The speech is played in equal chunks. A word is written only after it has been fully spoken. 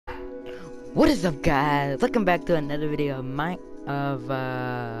What is up, guys? Welcome back to another video of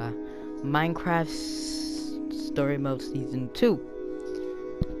Minecraft Story Mode Season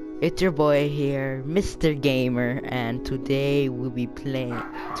 2. It's your boy here, Mr. Gamer, and today we're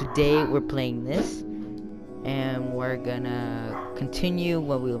playing this, and we're gonna continue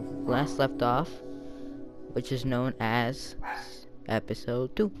what we last left off, which is known as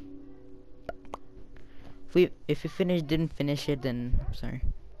Episode 2. If you didn't finish it, then I'm sorry.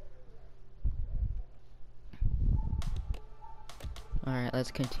 Alright, let's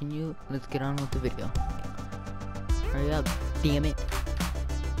continue. Let's get on with the video. Hurry up, damn it.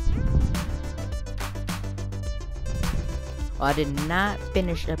 Oh, I did not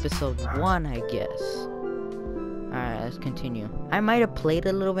finish episode 1, I guess. Alright, let's continue. I might have played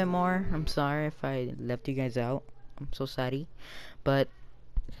a little bit more. I'm sorry if I left you guys out. I'm so sorry. But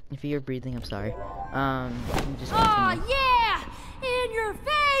if you're breathing, I'm sorry. Just continue. Oh, yeah! In your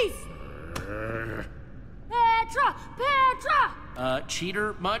face! Petra! Petra!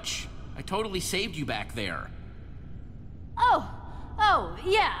 Cheater much? I totally saved you back there. Oh,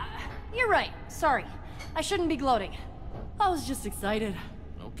 yeah. You're right. Sorry. I shouldn't be gloating. I was just excited.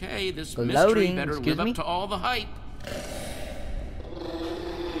 Okay, this Gloating, mystery better excuse live me? up to all the hype.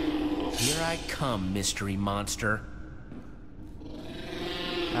 Here I come, mystery monster.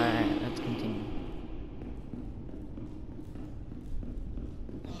 Alright, let's continue.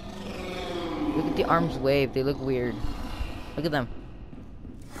 Look at the arms wave, they look weird. Look at them.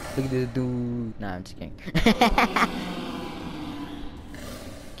 Look at this dude. Nah, I'm just kidding.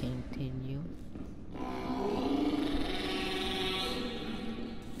 Continue.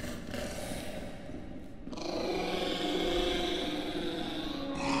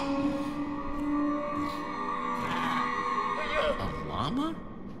 A llama?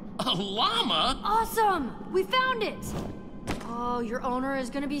 A llama? Awesome! We found it! Oh, your owner is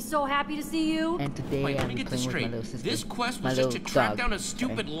gonna be so happy to see you. And today Wait, let I'm me get this playing with my straight. little sister. This quest My was just to little track dog. down a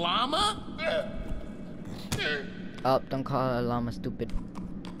stupid llama? Oh, don't call a llama stupid.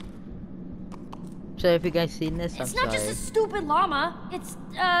 So if you guys seen this, I'm It's not sorry. just a stupid llama. It's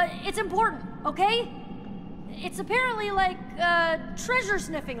important, okay? It's apparently like a treasure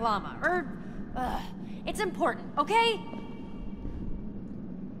sniffing llama, or, it's important, okay?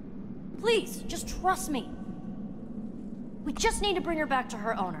 Please, just trust me. We just need to bring her back to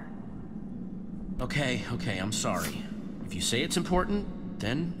her owner. Okay, I'm sorry. If you say it's important,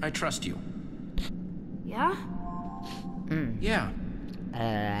 then I trust you. Yeah? Yeah.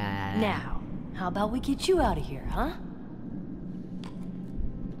 Now, how about we get you out of here, huh?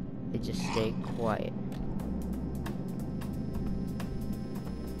 They just stay quiet.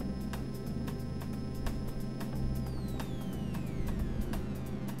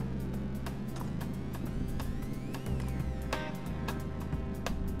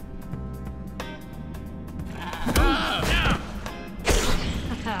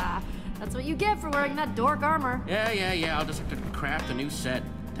 That's what you get for wearing that dork armor. Yeah, I'll just have to craft a new set.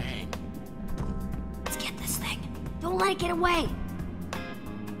 Dang. Let's get this thing. Don't let it get away.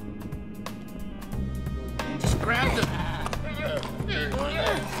 Just grab the...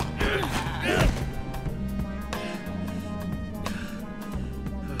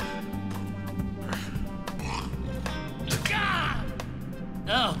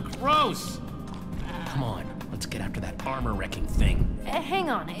 Oh, gross! Come on, let's get after that armor-wrecking thing. Hang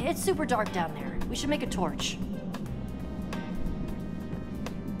on, it's super dark down there. We should make a torch.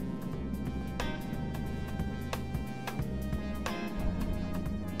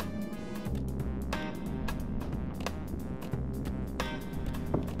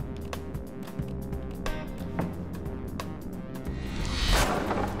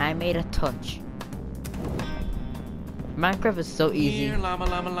 I made a torch. Minecraft is so easy. Here,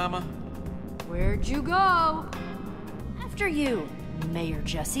 llama. Where'd you go? After you, Mayor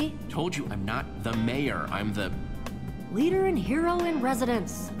Jesse. Told you I'm not the mayor, I'm the... Leader and hero in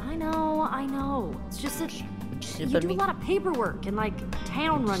residence. I know. It's just that you do a lot of paperwork and, like,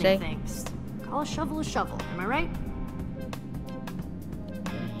 town What'd you say? running things. Call a shovel, am I right?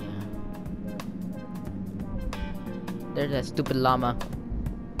 There's that stupid llama.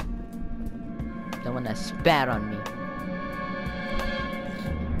 The one that spat on me.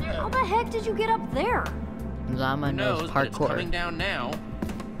 How the heck did you get up there? Llama Who knows knows, but it's coming parkour. down now.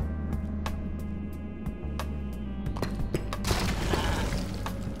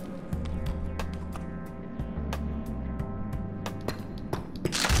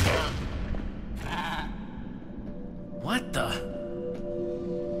 What the?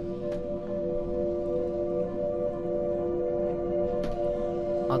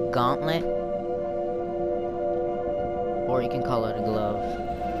 A gauntlet? Or you can call it a glove.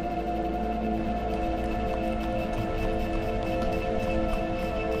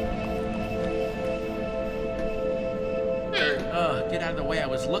 Get out of the way, I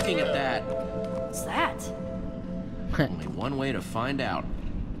was looking at that. What's that? Only one way to find out.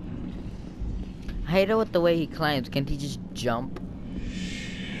 I hate it with the way he climbs. Can't he just jump?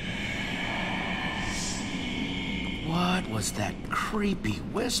 What was that creepy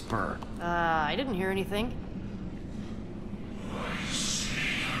whisper? I didn't hear anything.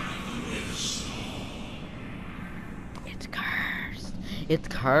 It's cursed. It's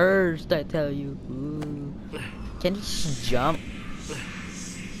cursed, I tell you. Ooh. Can he just jump?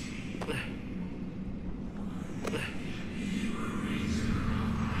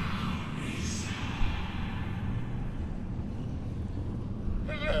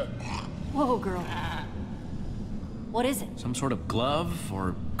 Whoa, girl. What is it? Some sort of glove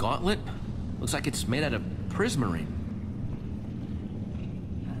or gauntlet? Looks like it's made out of prismarine.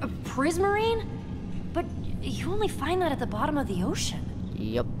 A prismarine? But you only find that at the bottom of the ocean.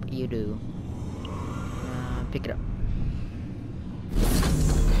 Yep, you do. Pick it up.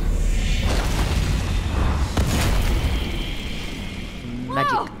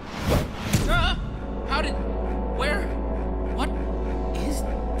 Magic. Whoa! How did... Where? What is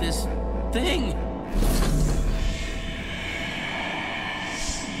this thing?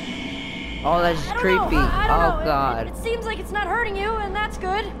 Oh, that's I don't creepy. know. I don't Oh know. god. It seems like it's not hurting you, and that's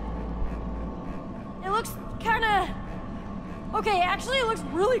good. It looks kinda... Okay, actually it looks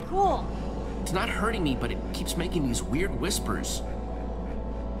really cool. It's not hurting me, but it keeps making these weird whispers.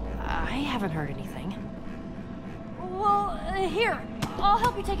 I haven't heard anything. Well, here. I'll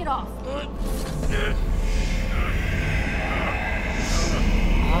help you take it off.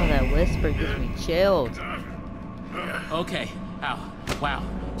 Oh, that whisper gives me chills. Okay. Ow. Wow.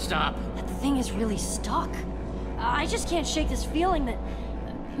 Stop. That thing is really stuck. I just can't shake this feeling that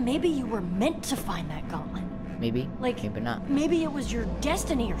maybe you were meant to find that gauntlet. Maybe. Like, Maybe not. maybe it was your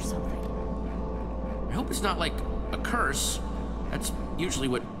destiny or something. I hope it's not like a curse. That's usually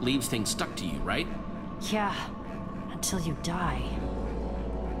what leaves things stuck to you, right? Yeah, until you die.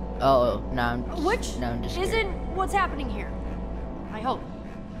 Oh, now I'm Which now I'm just scared. isn't what's happening here. I hope.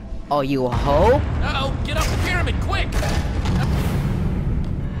 Oh, you hope? Uh-oh! Get up the pyramid, quick!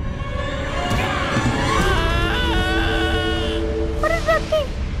 What is that thing?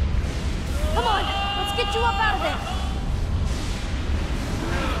 Come on, let's get you up out of there.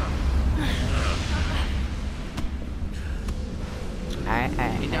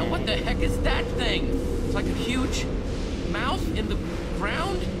 Hey, now what the heck is that thing? It's like a huge mouth in the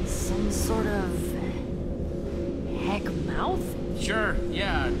ground? Some sort of heck mouth? Sure,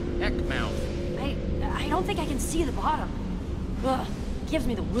 yeah, heck mouth. I don't think I can see the bottom. Ugh, gives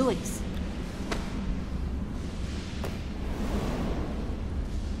me the willies.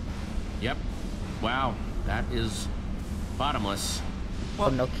 Yep. Wow, that is bottomless. Oh,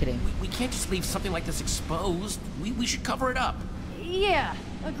 no kidding. We can't just leave something like this exposed. We should cover it up. Yeah,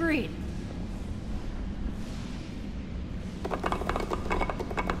 agreed.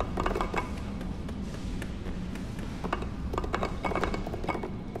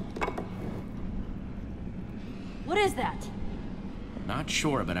 What is that? Not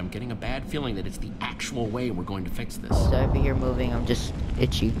sure, but I'm getting a bad feeling that it's the actual way we're going to fix this. Sorry if you hear moving, I'm just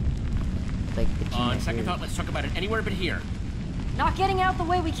itchy. Like itchy. On my second ears. thought, let's talk about it anywhere but here. Not getting out the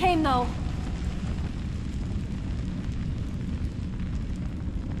way we came, though.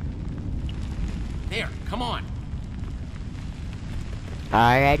 There, come on.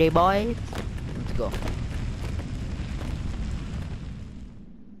 Alrighty, boys. Let's go.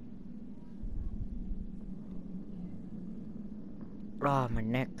 Oh, my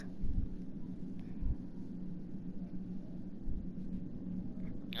neck.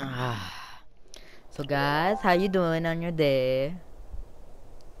 So guys, how you doing on your day?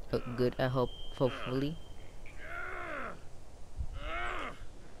 Oh, good, I hope, hopefully.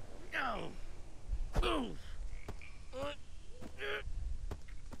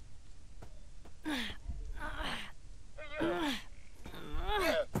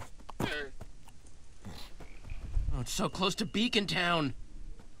 Oh, it's so close to Beacon Town.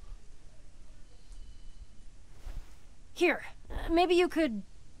 Here, maybe you could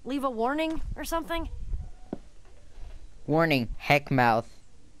leave a warning or something? Warning, heck mouth.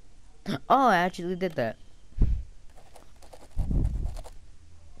 Oh, I actually did that.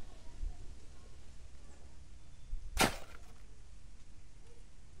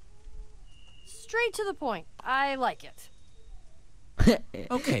 Straight to the point. I like it.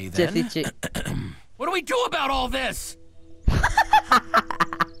 Okay, Jesse then. Chick. What do we do about all this?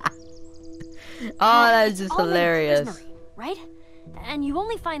 Oh, that's just All in hilarious. prismarine, right? And you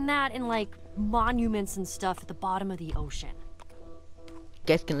only find that in, like, monuments and stuff at the bottom of the ocean.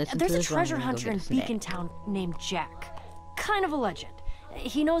 Guys can listen There's to a this one treasure and go hunter get in a snack. Beacon Town named Jack. kind of a legend.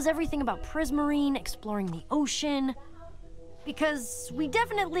 He knows everything about Prismarine, exploring the ocean. Because we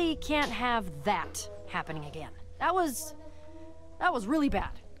definitely can't have that happening again. That was really bad.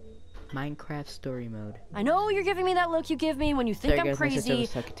 Minecraft story mode. I know you're giving me that look you give me when you think Sorry, I'm guys, my sister crazy,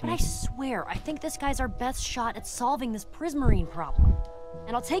 was talking to but me. I swear, I think this guy's our best shot at solving this Prismarine problem.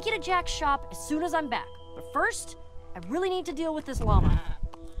 And I'll take you to Jack's shop as soon as I'm back. But first, I really need to deal with this llama.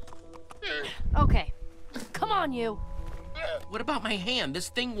 Okay, come on, you. What about my hand? This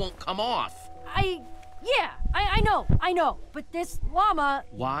thing won't come off. I know, but this llama...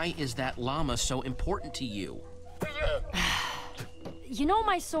 Why is that llama so important to you? You know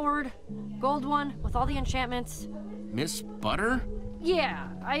my sword? Gold one, with all the enchantments? Miss Butter? Yeah,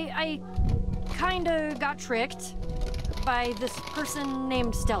 I kinda got tricked by this person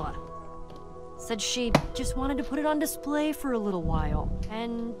named Stella. Said she just wanted to put it on display for a little while,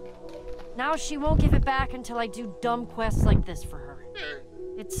 and now she won't give it back until I do dumb quests like this for her.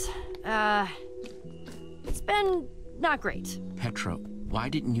 It's been not great. Petra, why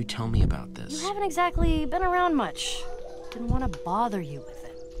didn't you tell me about this? You haven't exactly been around much. Didn't want to bother you with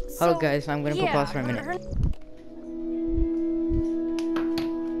it. Oh, guys, I'm gonna put pause for a minute.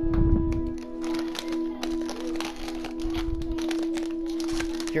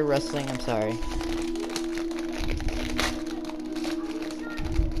 If you're rustling, I'm sorry.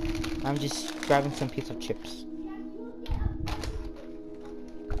 I'm just grabbing some pizza chips.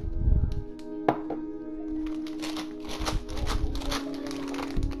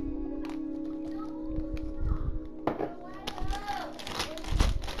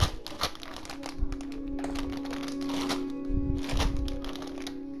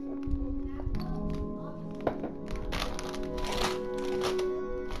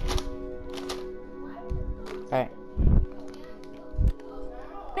 Alright.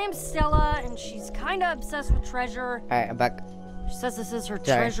 Name's Stella, and she's kinda obsessed with treasure. Alright, I'm back. She says this is her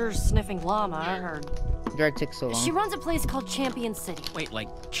Sorry. treasure-sniffing llama, or... Drag takes so long. She runs a place called Champion City. Wait, like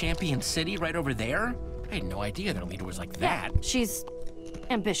Champion City right over there? I had no idea their leader was like that. Yeah, she's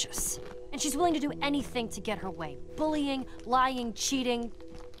ambitious. And she's willing to do anything to get her way. Bullying, lying, cheating.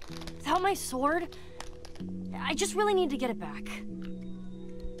 Without my sword, I just really need to get it back.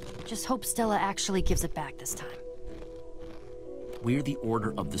 Just hope Stella actually gives it back this time. We're the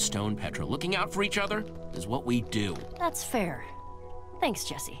Order of the Stone, Petra. Looking out for each other is what we do. That's fair. Thanks,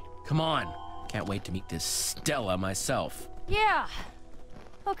 Jesse. Come on. Can't wait to meet this Stella myself. Yeah.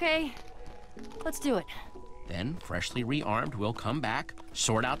 Okay. Let's do it. Then, freshly rearmed, we'll come back,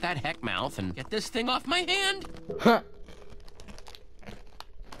 sort out that heck mouth, and get this thing off my hand. Huh.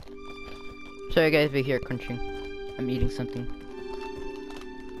 Sorry guys, we hear crunching. I'm eating something.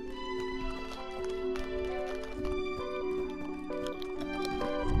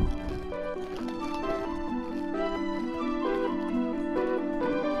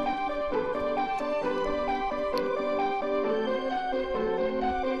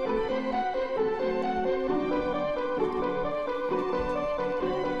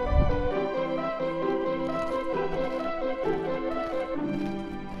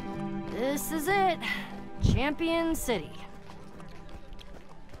 This is it. Champion City.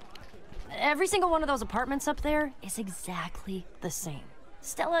 Every single one of those apartments up there is exactly the same.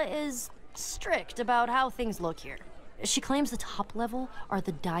 Stella is strict about how things look here. She claims the top level are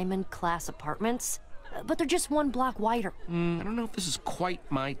the diamond class apartments, but they're just one block wider. I don't know if this is quite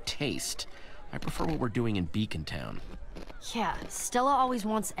my taste. I prefer what we're doing in Beacon Town. Yeah, Stella always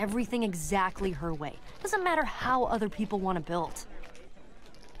wants everything exactly her way. Doesn't matter how other people want to build.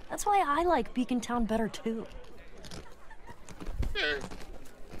 That's why I like Beacon Town better too.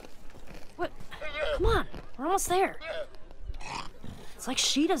 What? Come on, we're almost there. It's like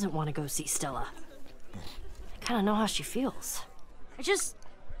she doesn't want to go see Stella. I kind of know how she feels. I just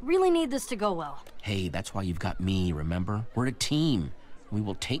really need this to go well. Hey, that's why you've got me, remember? We're a team. We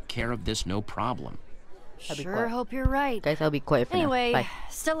will take care of this no problem. I'll be Sure quiet. hope you're right. Guys, I'll be quiet for Anyway, now. Bye.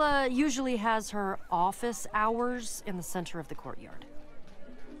 Stella usually has her office hours in the center of the courtyard.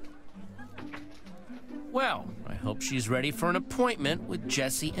 Well, I hope she's ready for an appointment with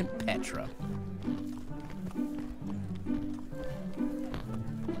Jesse and Petra.